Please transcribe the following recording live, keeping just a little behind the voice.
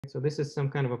So this is some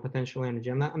kind of a potential energy.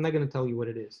 I'm not going to tell you what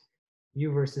it is.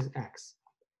 U versus X.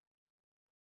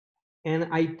 And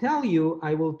I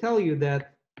will tell you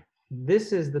that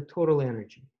this is the total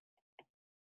energy.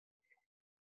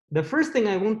 The first thing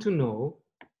I want to know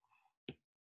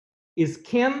is,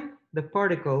 can the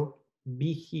particle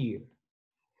be here?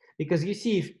 Because you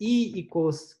see, if E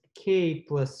equals K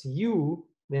plus U,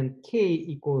 then K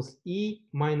equals E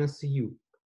minus U.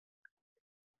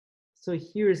 So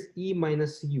here's E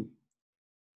minus U.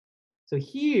 So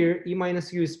here, E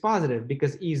minus U is positive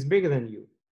because E is bigger than U.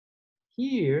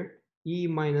 Here, E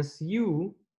minus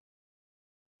U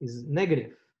is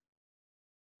negative,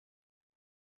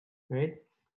 right?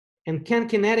 And can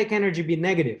kinetic energy be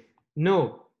negative?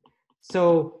 No.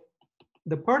 So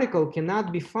the particle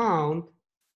cannot be found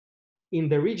in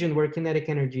the region where kinetic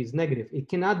energy is negative. It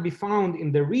cannot be found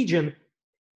in the region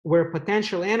where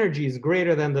potential energy is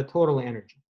greater than the total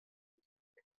energy.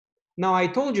 Now, I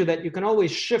told you that you can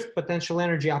always shift potential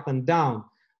energy up and down.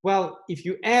 Well, if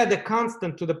you add a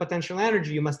constant to the potential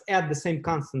energy, you must add the same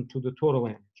constant to the total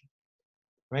energy,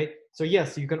 right? So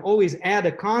yes, you can always add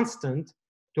a constant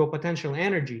to a potential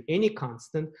energy, any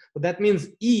constant, but that means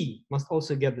E must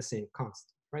also get the same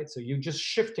constant, right? So you're just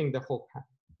shifting the whole pattern.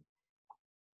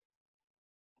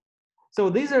 So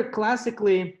these are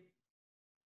classically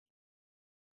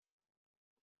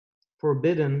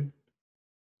forbidden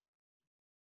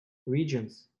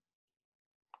regions,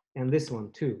 and this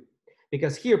one too,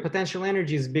 because here potential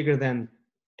energy is bigger than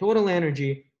total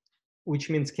energy, which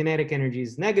means kinetic energy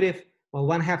is negative. Well,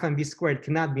 1/2 mv squared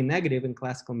cannot be negative in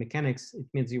classical mechanics. It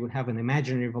means you would have an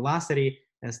imaginary velocity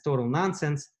as total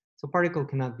nonsense, so particle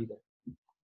cannot be there.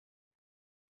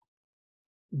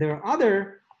 There are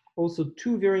other also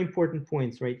two very important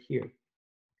points right here.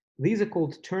 These are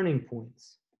called turning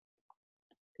points.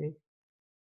 Okay,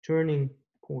 turning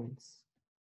points.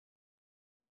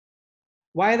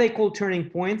 Why are they called turning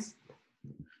points?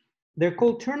 They're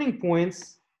called turning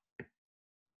points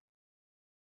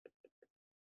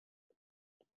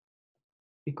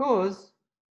because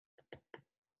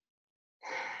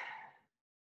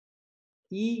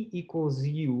E equals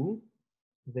U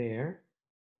there,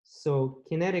 so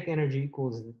kinetic energy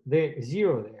equals there,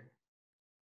 0 there.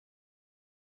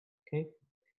 Okay.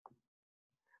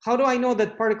 How do I know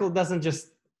that particle doesn't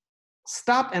just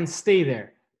stop and stay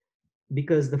there?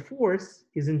 Because the force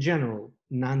is in general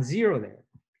non-zero there,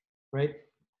 right?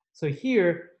 So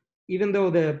here, even though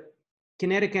the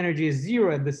kinetic energy is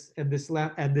 0 at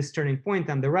this turning point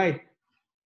on the right,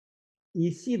 you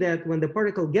see that when the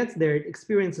particle gets there, it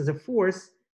experiences a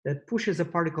force that pushes a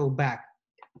particle back.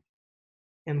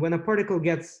 And when a particle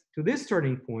gets to this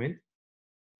turning point,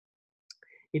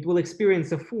 it will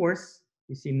experience a force,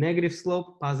 you see negative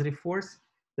slope, positive force,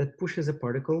 that pushes a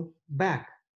particle back,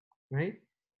 right?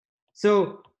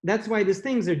 So that's why these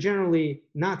things are generally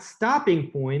not stopping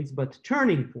points, but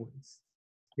turning points.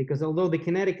 Because although the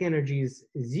kinetic energy is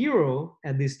 0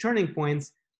 at these turning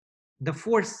points, the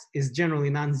force is generally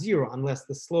non-zero unless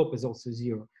the slope is also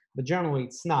 0. But generally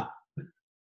it's not.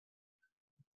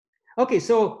 Okay,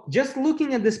 so just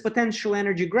looking at this potential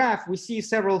energy graph, we see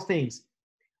several things.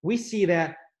 We see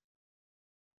that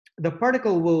the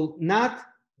particle will not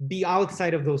be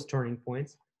outside of those turning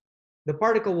points. The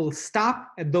particle will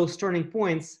stop at those turning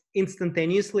points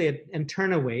instantaneously and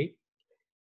turn away.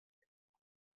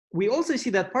 We also see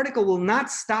that particle will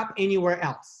not stop anywhere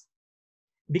else,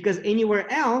 because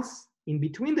anywhere else in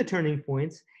between the turning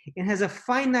points, it has a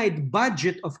finite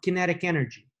budget of kinetic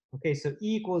energy. Okay, so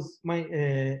E equals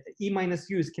E minus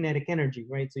U is kinetic energy,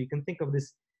 right? So you can think of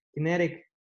this kinetic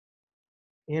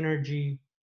energy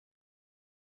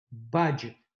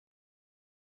budget.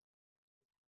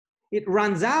 It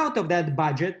runs out of that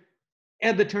budget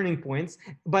at the turning points,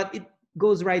 but it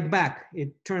goes right back.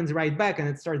 It turns right back and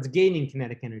it starts gaining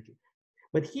kinetic energy.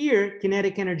 But here,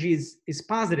 kinetic energy is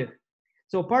positive.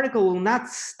 So a particle will not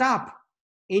stop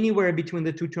anywhere between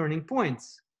the two turning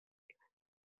points.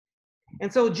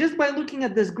 And so just by looking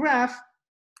at this graph,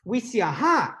 we see,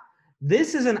 aha,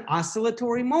 this is an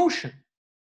oscillatory motion.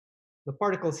 The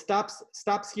particle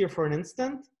stops here for an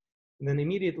instant, and then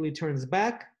immediately turns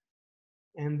back,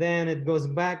 and then it goes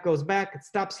back, it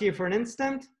stops here for an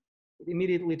instant, it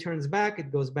immediately turns back,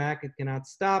 it goes back, it cannot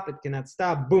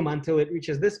stop, boom, until it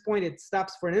reaches this point, it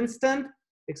stops for an instant,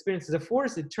 experiences a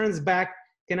force, it turns back,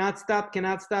 cannot stop,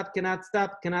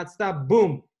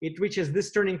 boom, it reaches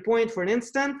this turning point for an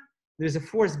instant, there's a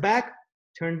force back,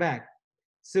 turn back.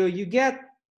 So you get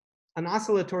an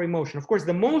oscillatory motion. Of course,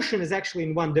 the motion is actually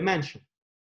in one dimension,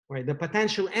 right? The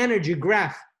potential energy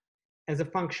graph as a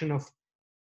function of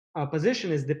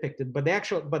position is depicted, but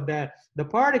the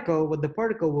particle, what the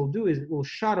particle will do is it will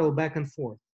shuttle back and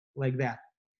forth like that.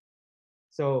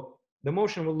 So the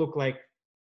motion will look like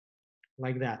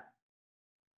that.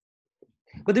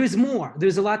 But there is more.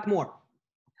 There's a lot more.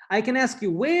 I can ask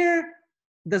you, where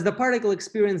does the particle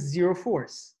experience zero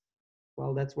force?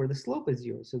 Well, that's where the slope is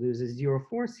zero. So there's a zero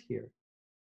force here.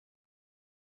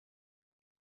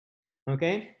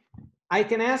 Okay. I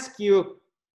can ask you,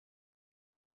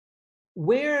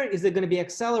 where is it going to be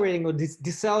accelerating or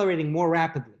decelerating more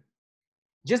rapidly?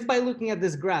 Just by looking at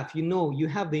this graph, you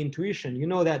have the intuition. You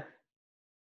know that,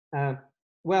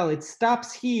 well, it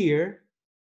stops here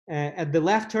at the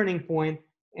left turning point,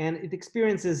 and it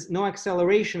experiences no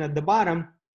acceleration at the bottom.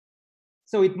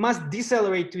 So it must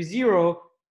decelerate to zero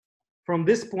from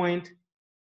this point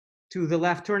to the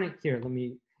left turning here.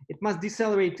 It must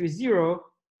decelerate to zero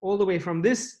all the way from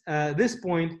this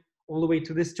point all the way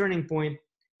to this turning point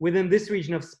within this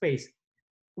region of space.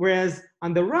 Whereas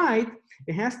on the right,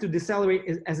 it has to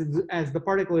decelerate as the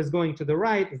particle is going to the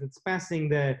right, as it's passing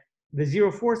the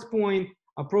zero force point,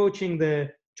 approaching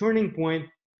the turning point.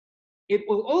 It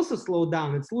will also slow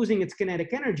down. It's losing its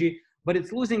kinetic energy, but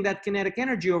it's losing that kinetic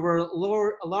energy over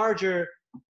a larger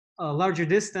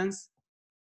distance.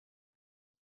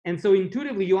 And so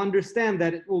intuitively, you understand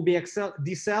that it will be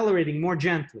decelerating more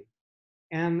gently.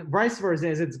 And vice versa,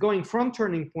 as it's going from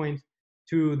turning point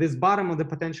to this bottom of the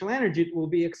potential energy, it will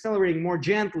be accelerating more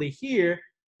gently here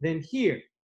than here,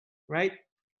 right?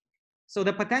 So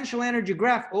the potential energy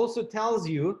graph also tells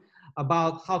you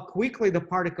about how quickly the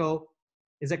particle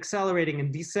is accelerating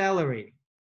and decelerating.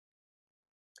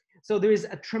 So there is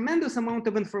a tremendous amount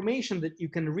of information that you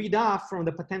can read off from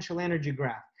the potential energy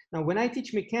graph. Now, when I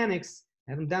teach mechanics,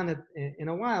 I haven't done it in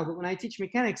a while, but when I teach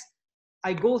mechanics,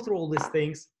 I go through all these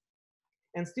things,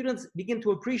 and students begin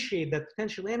to appreciate that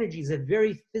potential energy is a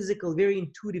very physical, very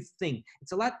intuitive thing.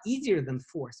 It's a lot easier than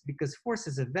force, because force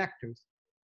is a vector,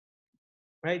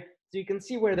 right? So you can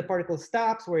see where the particle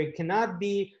stops, where it cannot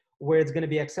be, where it's going to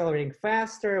be accelerating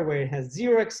faster, where it has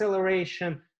zero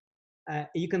acceleration.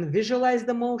 You can visualize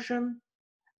the motion.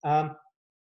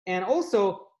 And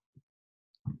also,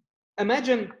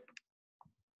 imagine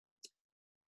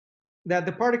that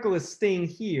the particle is staying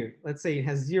here. Let's say it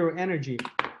has zero energy.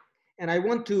 And I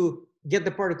want to get the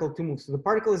particle to move. So the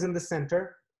particle is in the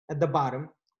center at the bottom.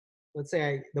 Let's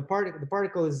say the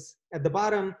particle is at the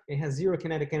bottom. It has zero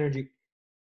kinetic energy.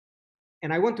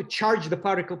 And I want to charge the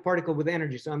particle with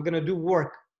energy. So I'm going to do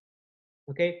work.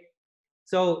 Okay.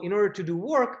 So in order to do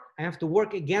work, I have to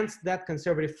work against that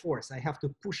conservative force. I have to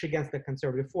push against that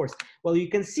conservative force. Well, you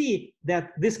can see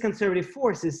that this conservative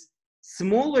force is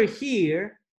smaller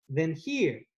here than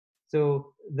here.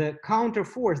 So the counter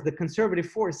force, the conservative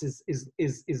force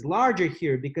is larger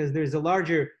here because there's a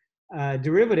larger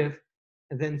derivative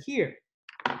than here.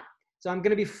 So I'm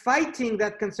going to be fighting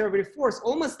that conservative force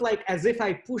almost like as if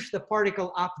I push the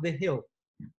particle up the hill.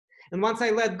 And once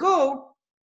I let go,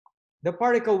 the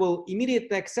particle will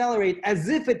immediately accelerate as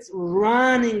if it's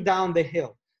running down the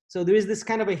hill. So there is this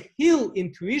kind of a hill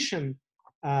intuition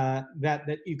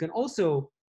that you can also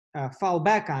fall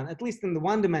back on, at least in the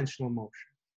one-dimensional motion.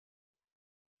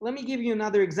 Let me give you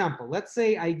another example. Let's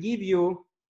say I give you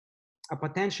a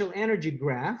potential energy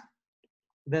graph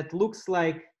that looks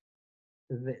like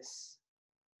this.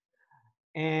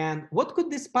 And what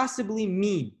could this possibly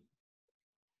mean?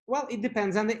 Well, it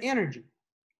depends on the energy.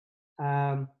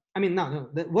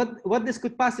 What this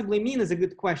could possibly mean is a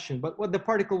good question, but what the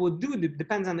particle would do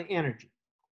depends on the energy.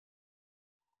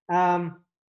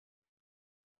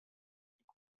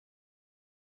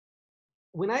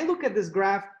 When I look at this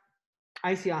graph,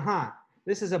 I see,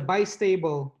 this is a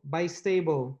bistable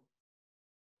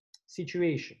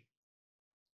situation.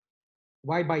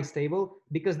 Why bistable?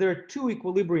 Because there are two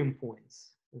equilibrium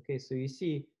points. Okay, so you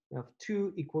see you have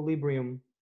two equilibrium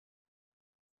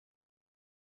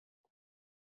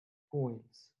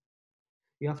points.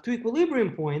 You have two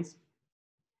equilibrium points,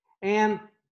 and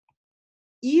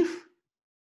if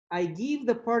I give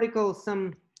the particle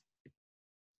some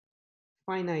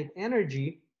finite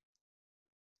energy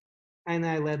and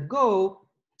I let go,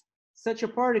 such a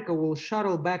particle will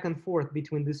shuttle back and forth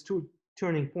between these two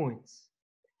turning points,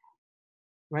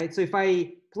 right? So if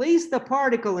I place the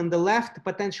particle in the left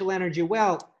potential energy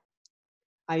well,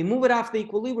 I move it off the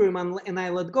equilibrium and I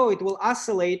let go, it will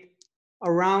oscillate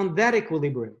around that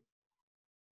equilibrium.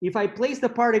 If I place the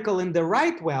particle in the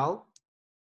right well,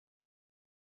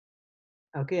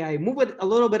 okay, I move it a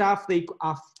little bit off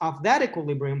that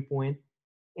equilibrium point,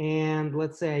 and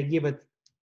let's say I give it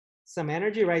some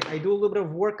energy, right? I do a little bit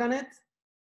of work on it,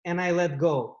 and I let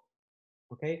go.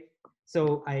 Okay,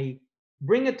 so I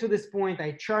bring it to this point,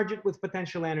 I charge it with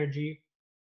potential energy.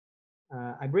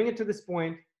 I bring it to this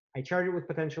point, I charge it with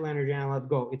potential energy, and I let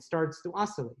go. It starts to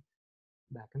oscillate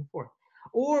back and forth.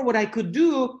 Or what I could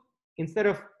do, instead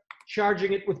of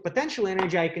charging it with potential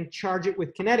energy, I can charge it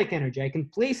with kinetic energy. I can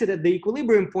place it at the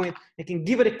equilibrium point, I can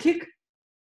give it a kick,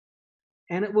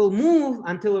 and it will move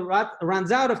until it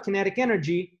runs out of kinetic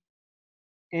energy.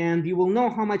 And you will know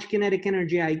how much kinetic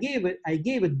energy I gave it. I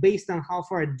gave it based on how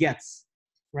far it gets,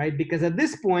 right? Because at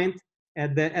this point,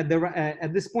 at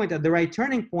the right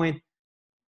turning point,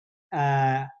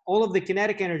 all of the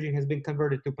kinetic energy has been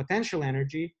converted to potential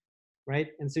energy, right?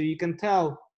 And so you can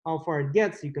tell how far it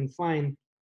gets. You can find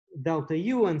delta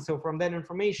U, and so from that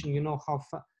information, you know how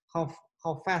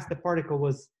fast the particle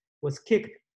was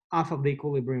kicked off of the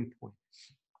equilibrium point.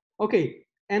 Okay,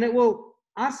 and it will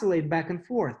oscillate back and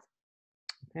forth.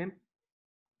 Okay.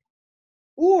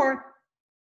 Or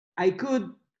I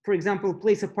could, for example,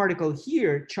 place a particle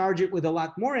here, charge it with a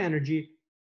lot more energy,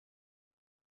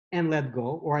 and let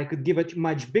go. Or I could give it a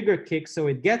much bigger kick so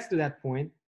it gets to that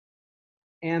point.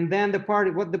 And then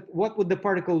what would the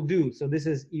particle do? So this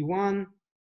is E1,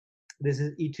 this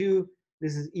is E2,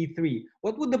 this is E3.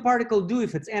 What would the particle do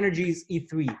if its energy is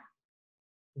E3?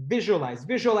 Visualize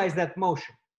that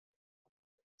motion.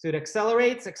 So it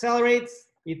accelerates,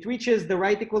 it reaches the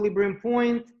right equilibrium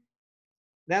point.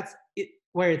 That's it,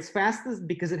 where it's fastest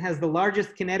because it has the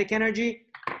largest kinetic energy.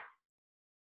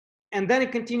 And then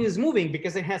it continues moving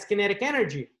because it has kinetic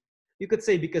energy. You could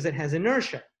say because it has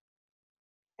inertia.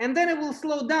 And then it will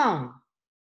slow down,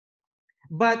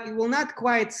 but it will not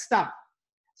quite stop.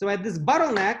 So at this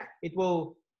bottleneck,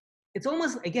 it's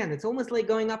almost like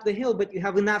going up the hill, but you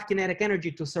have enough kinetic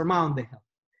energy to surmount the hill.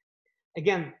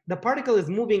 Again, the particle is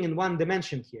moving in one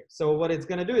dimension here. So what it's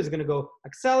going to do is going to go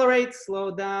accelerate,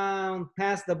 slow down,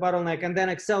 past the bottleneck, and then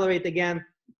accelerate again.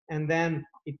 And then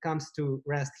it comes to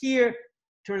rest here,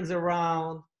 turns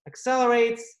around,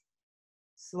 accelerates,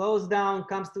 slows down,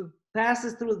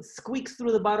 squeaks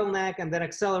through the bottleneck, and then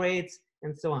accelerates,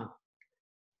 and so on.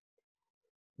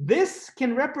 This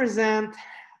can represent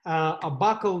a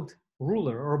buckled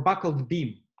ruler or a buckled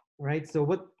beam, right? So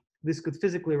what this could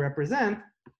physically represent,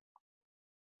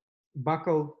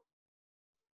 buckled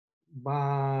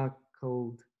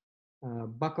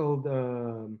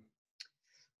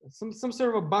some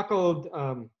sort of a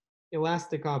buckled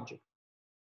elastic object,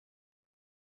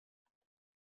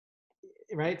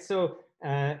 right? So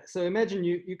so imagine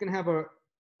you can have a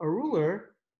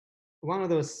ruler, one of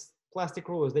those plastic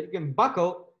rulers that you can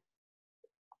buckle,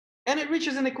 and it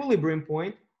reaches an equilibrium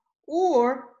point,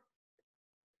 or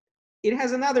it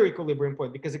has another equilibrium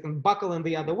point because it can buckle in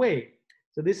the other way.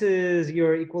 So this is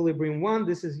your equilibrium 1,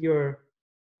 this is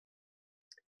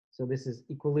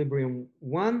equilibrium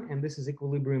 1, and this is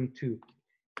equilibrium 2.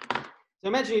 So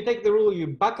imagine you take the ruler, you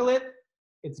buckle it,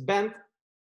 it's bent,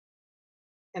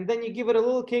 and then you give it a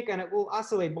little kick and it will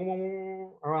oscillate boom, boom,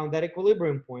 boom, around that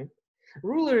equilibrium point.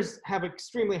 Rulers have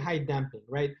extremely high damping,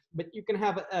 right? But you can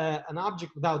have an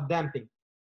object without damping,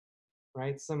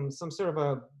 right? Some sort of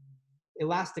a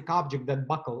elastic object that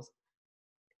buckles.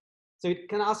 So it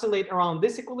can oscillate around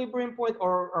this equilibrium point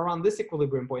or around this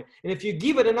equilibrium point. And if you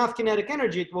give it enough kinetic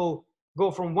energy, it will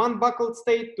go from one buckled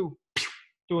state to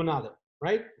another,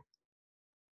 right?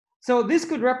 So this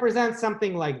could represent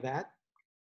something like that.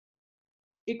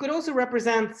 It could also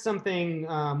represent something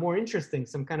more interesting,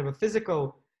 some kind of a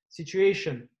physical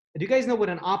situation. Do you guys know what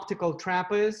an optical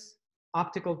trap is?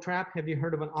 Optical trap, have you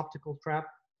heard of an optical trap?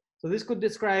 So this could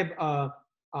describe a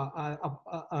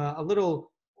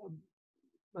little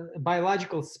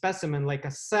biological specimen, like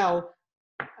a cell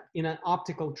in an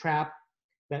optical trap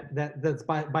that's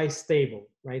bistable,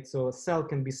 right? So a cell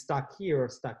can be stuck here or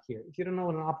stuck here. If you don't know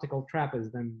what an optical trap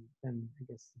is, then I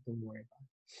guess don't worry about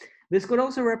it. This could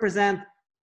also represent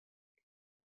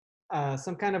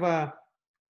some kind of a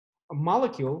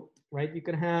molecule, right? You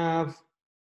can have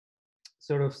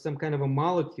sort of some kind of a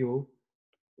molecule,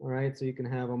 all right? So you can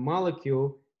have a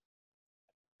molecule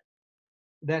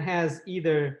that has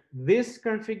either this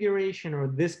configuration or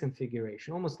this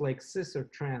configuration, almost like cis or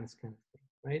trans kind of thing,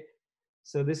 right?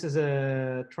 So this is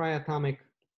a triatomic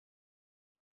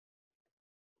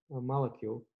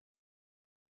molecule.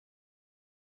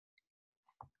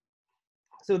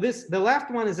 So the left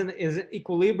one is an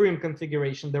equilibrium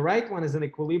configuration. The right one is an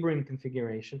equilibrium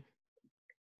configuration.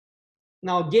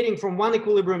 Now, getting from one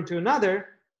equilibrium to another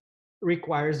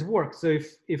requires work. So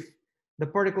if the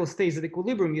particle stays at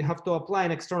equilibrium, you have to apply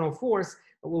an external force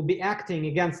that will be acting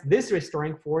against this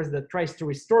restoring force that tries to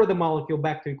restore the molecule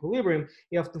back to equilibrium.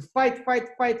 You have to fight,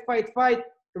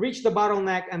 reach the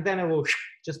bottleneck, and then it will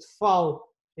just fall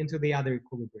into the other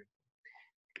equilibrium.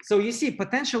 So you see,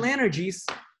 potential energies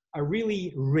are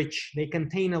really rich. They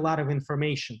contain a lot of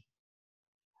information.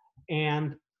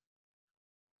 And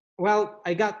well,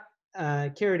 I got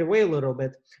carried away a little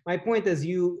bit. My point is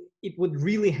it would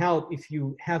really help if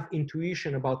you have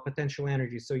intuition about potential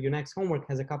energies. So your next homework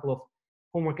has a couple of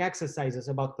homework exercises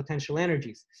about potential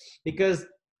energies, because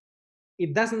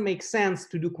it doesn't make sense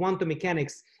to do quantum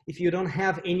mechanics if you don't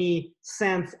have any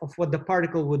sense of what the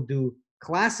particle would do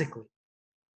classically,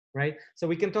 right? So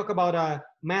we can talk about a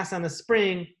mass on a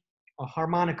spring, a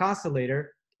harmonic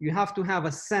oscillator. You have to have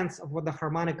a sense of what the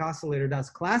harmonic oscillator does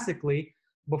classically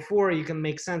before you can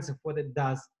make sense of what it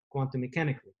does quantum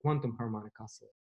mechanically, quantum harmonic oscillator.